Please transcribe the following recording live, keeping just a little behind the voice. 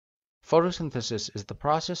Photosynthesis is the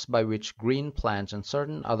process by which green plants and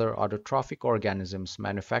certain other autotrophic organisms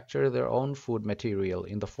manufacture their own food material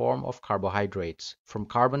in the form of carbohydrates from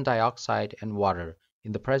carbon dioxide and water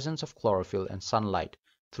in the presence of chlorophyll and sunlight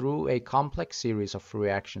through a complex series of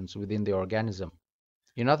reactions within the organism.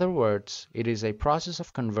 In other words, it is a process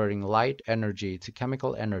of converting light energy to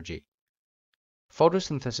chemical energy.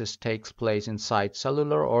 Photosynthesis takes place inside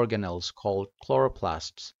cellular organelles called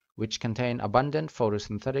chloroplasts, which contain abundant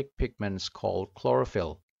photosynthetic pigments called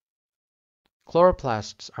chlorophyll.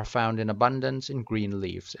 Chloroplasts are found in abundance in green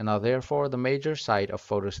leaves and are therefore the major site of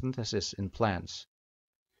photosynthesis in plants.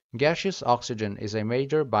 Gaseous oxygen is a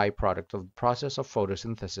major byproduct of the process of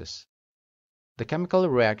photosynthesis. The chemical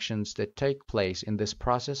reactions that take place in this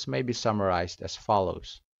process may be summarized as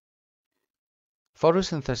follows.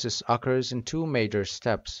 Photosynthesis occurs in two major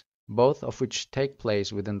steps, both of which take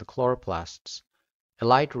place within the chloroplasts: a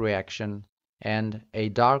light reaction and a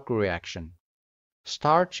dark reaction.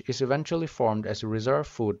 Starch is eventually formed as a reserve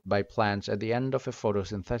food by plants at the end of a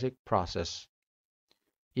photosynthetic process.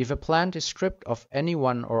 If a plant is stripped of any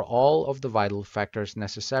one or all of the vital factors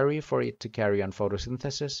necessary for it to carry on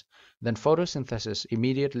photosynthesis, then photosynthesis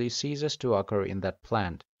immediately ceases to occur in that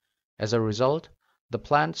plant. As a result, the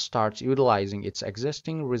plant starts utilizing its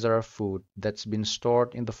existing reserve food that's been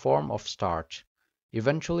stored in the form of starch.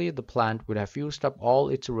 Eventually, the plant would have used up all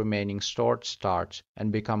its remaining stored starch and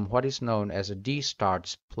become what is known as a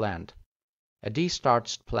destarched plant. A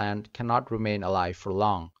destarched plant cannot remain alive for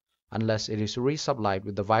long, unless it is resupplied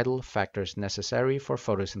with the vital factors necessary for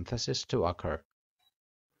photosynthesis to occur.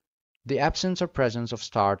 The absence or presence of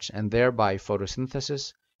starch and thereby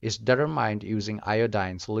photosynthesis is determined using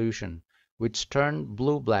iodine solution, which turns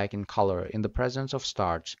blue-black in color in the presence of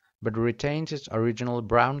starch, but retains its original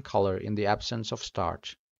brown color in the absence of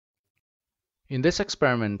starch. In this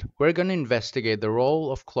experiment, we're going to investigate the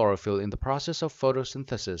role of chlorophyll in the process of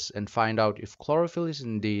photosynthesis and find out if chlorophyll is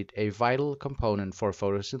indeed a vital component for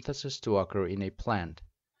photosynthesis to occur in a plant.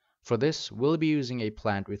 For this, we'll be using a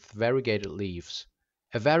plant with variegated leaves.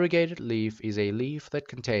 A variegated leaf is a leaf that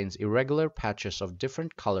contains irregular patches of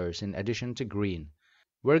different colors in addition to green.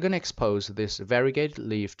 We're going to expose this variegated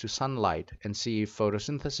leaf to sunlight and see if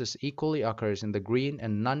photosynthesis equally occurs in the green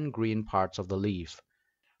and non-green parts of the leaf.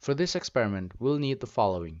 For this experiment, we'll need the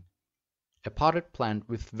following: a potted plant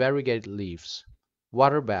with variegated leaves,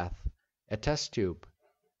 water bath, a test tube,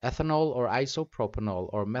 ethanol or isopropanol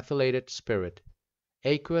or methylated spirit,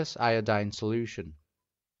 aqueous iodine solution,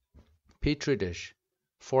 petri dish,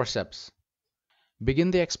 forceps.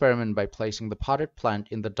 Begin the experiment by placing the potted plant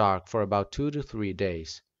in the dark for about 2 to 3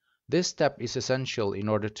 days. This step is essential in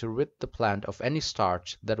order to rid the plant of any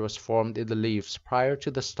starch that was formed in the leaves prior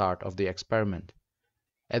to the start of the experiment.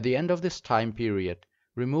 At the end of this time period,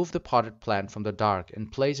 remove the potted plant from the dark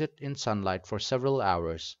and place it in sunlight for several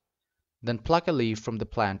hours. Then pluck a leaf from the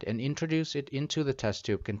plant and introduce it into the test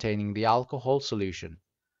tube containing the alcohol solution.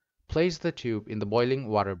 Place the tube in the boiling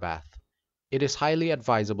water bath. It is highly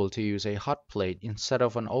advisable to use a hot plate instead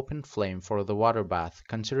of an open flame for the water bath,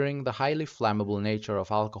 considering the highly flammable nature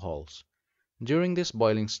of alcohols. During this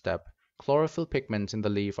boiling step, chlorophyll pigments in the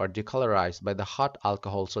leaf are decolorized by the hot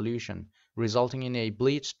alcohol solution, resulting in a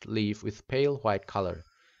bleached leaf with pale white color.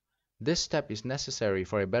 This step is necessary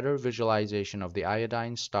for a better visualization of the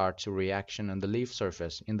iodine-starch reaction on the leaf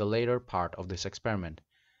surface in the later part of this experiment.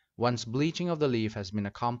 Once bleaching of the leaf has been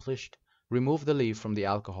accomplished, remove the leaf from the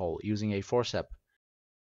alcohol using a forceps.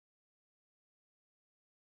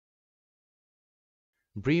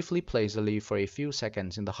 Briefly place the leaf for a few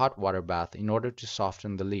seconds in the hot water bath in order to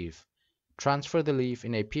soften the leaf. Transfer the leaf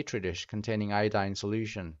in a petri dish containing iodine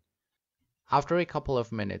solution. After a couple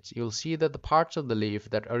of minutes, you'll see that the parts of the leaf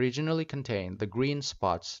that originally contained the green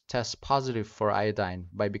spots test positive for iodine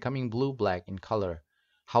by becoming blue-black in color.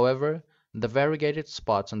 However, the variegated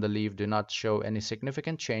spots on the leaf do not show any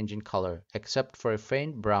significant change in color except for a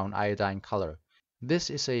faint brown iodine color. This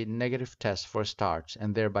is a negative test for starch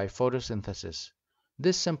and thereby photosynthesis.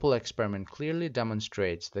 This simple experiment clearly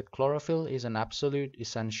demonstrates that chlorophyll is an absolute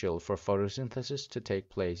essential for photosynthesis to take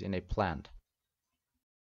place in a plant.